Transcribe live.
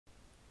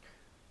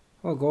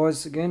Hi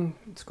guys, again,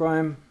 it's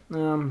Graham.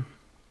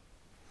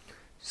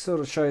 Sort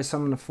of show you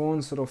some of the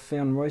finds that I've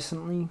found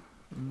recently,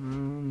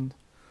 and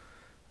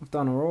I've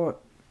done alright.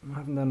 I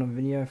haven't done a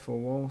video for a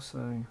while,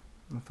 so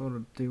I thought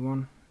I'd do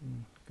one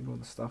and get all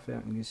the stuff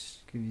out and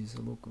just give you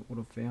a look at what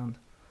I've found.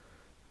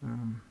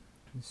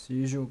 As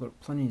usual, got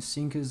plenty of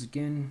sinkers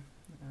again,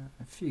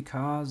 a few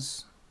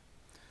cars,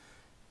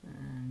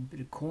 and a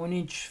bit of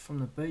coinage from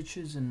the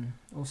beaches and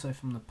also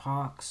from the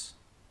parks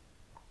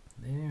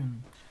there.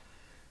 And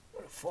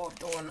got a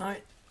 $5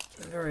 note,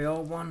 a very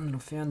old one that I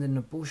found in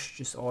the bush,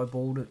 just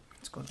eyeballed it.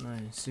 It's got no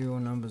serial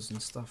numbers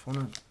and stuff on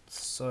it.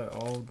 It's so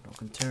old, I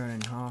can tear it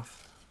in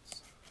half.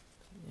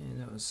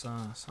 Yeah, that was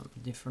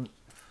something different.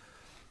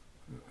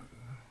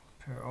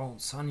 A pair of old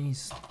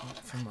sunnies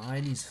from the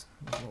 80s,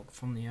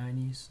 from the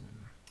 80s.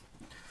 And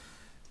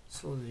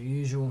sort of the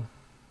usual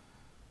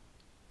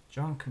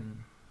junk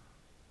and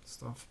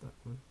stuff that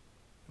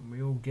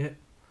we all get.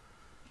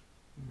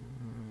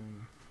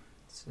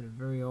 Sort of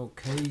very old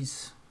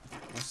keys.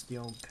 That's the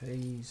old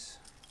keys.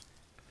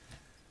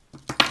 I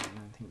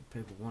don't think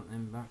people want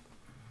them back.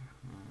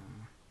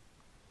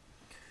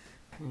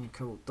 A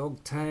couple of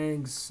dog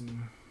tags,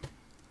 and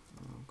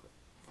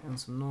found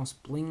some nice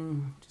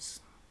bling,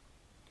 just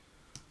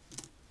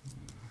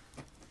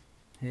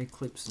hair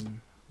clips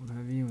and what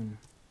have you, and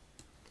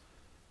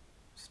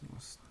just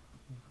nice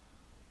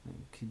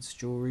kids'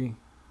 jewellery.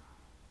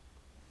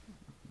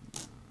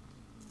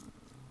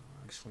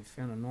 Actually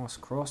found a nice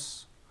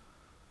cross.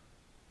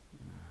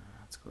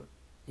 It's got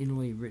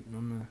Italy written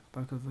on the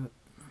back of it.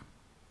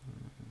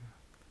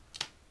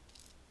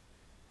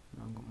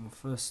 I've got my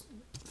first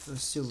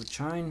silver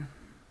chain,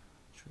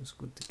 which was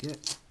good to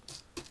get,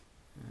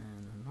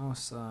 and a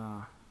nice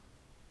I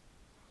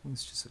think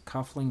it's just a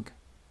cuff link.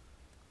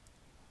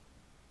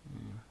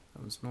 Yeah,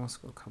 that was nice.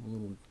 Got a couple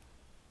little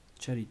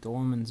chatty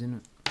diamonds in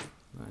it.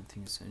 I don't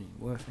think it's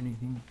worth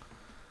anything.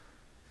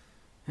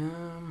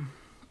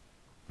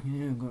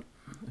 Yeah, I've got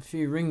a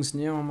few rings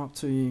now. I'm up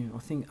to, I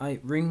think, 8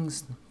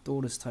 rings.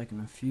 Daughter's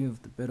taken a few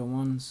of the better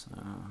ones.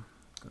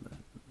 Got a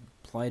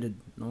plated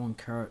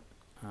 9-carat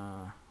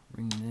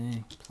ring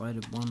there,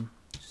 plated one,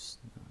 just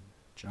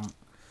junk.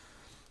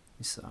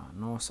 This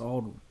nice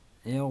old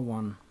owl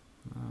one.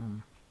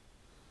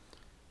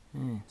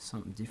 Yeah,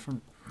 something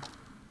different.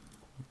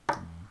 Yeah,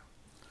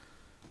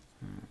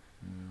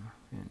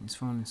 this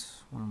one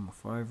is one of my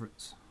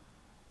favourites.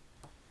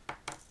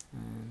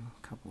 And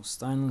a couple of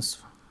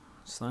stainless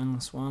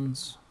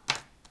ones.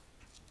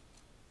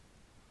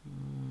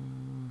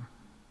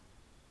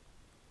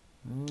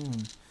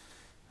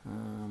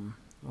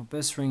 My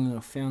best ring that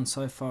I've found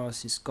so far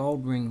is this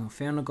gold ring. I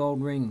found a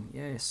gold ring,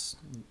 yes.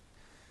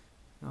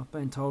 I've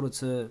been told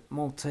it's a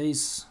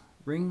Maltese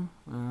ring.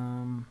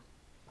 Don't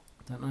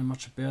know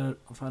much about it.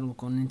 I've had a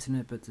look on the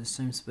internet, but there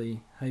seems to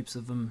be heaps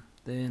of them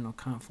there, and I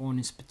can't find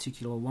this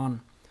particular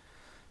one.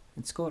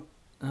 It's got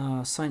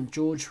St.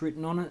 George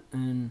written on it,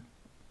 and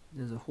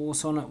there's a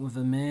horse on it with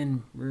a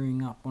man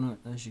rearing up on it,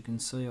 as you can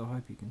see. I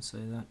hope you can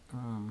see that.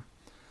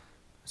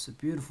 It's a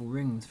beautiful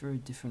ring. It's a very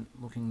different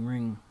looking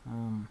ring.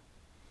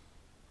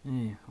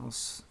 Yeah, I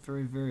was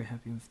very, very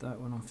happy with that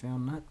when I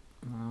found that.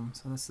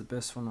 So that's the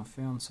best one I've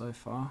found so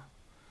far.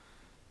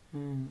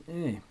 And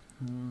yeah,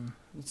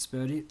 that's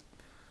about it.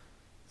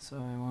 So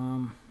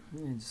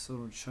yeah, just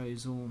sort of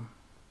shows all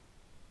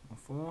my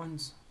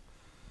finds.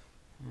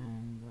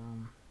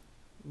 And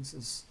this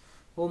is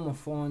all my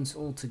finds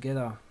all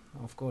together.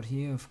 I've got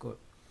here. I've got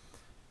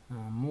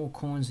more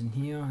coins in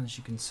here, as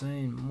you can see,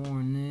 and more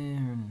in there,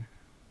 and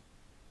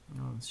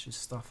it's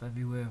just stuff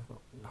everywhere. I've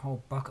got a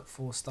whole bucket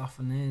full of stuff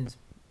in there. There's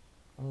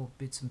all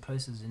bits and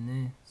pieces in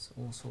there. It's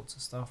all sorts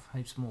of stuff.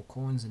 Heaps more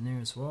coins in there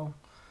as well.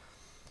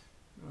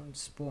 I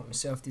just bought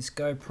myself this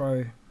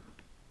GoPro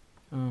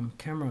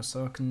camera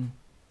so I can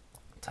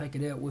take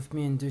it out with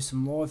me and do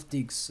some live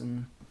digs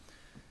and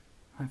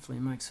hopefully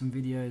make some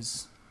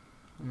videos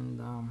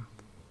and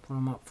put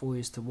them up for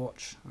you to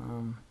watch.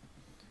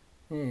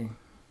 Yeah,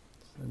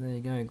 so there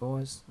you go,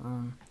 guys.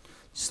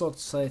 Just like to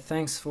say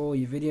thanks for all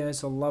your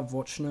videos. I love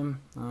watching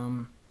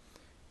them.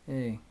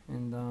 Yeah,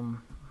 and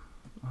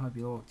I hope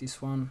you like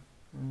this one.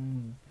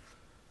 And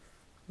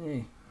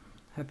yeah,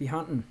 happy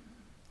hunting.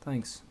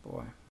 Thanks. Bye.